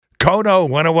Kono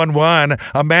 1011.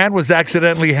 A man was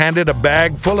accidentally handed a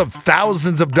bag full of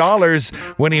thousands of dollars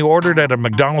when he ordered at a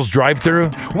McDonald's drive-thru.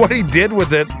 What he did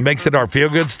with it makes it our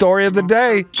feel-good story of the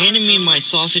day. Handed me my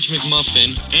sausage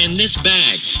McMuffin and this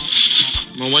bag.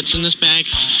 Well, what's in this bag?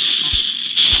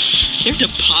 Their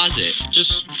deposit.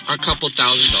 Just a couple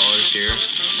 $1,000s here.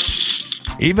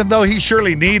 Even though he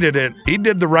surely needed it, he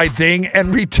did the right thing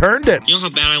and returned it. You know how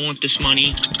bad I want this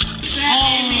money?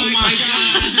 Oh my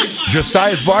God.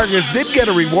 Josiah Vargas did get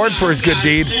a reward for his good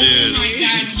deed. Dude.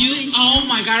 Oh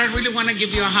my God, I really want to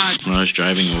give you a hug. When I was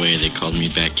driving away, they called me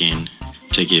back in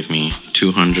to give me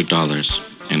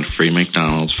 $200 and free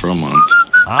McDonald's for a month.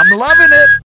 I'm loving it.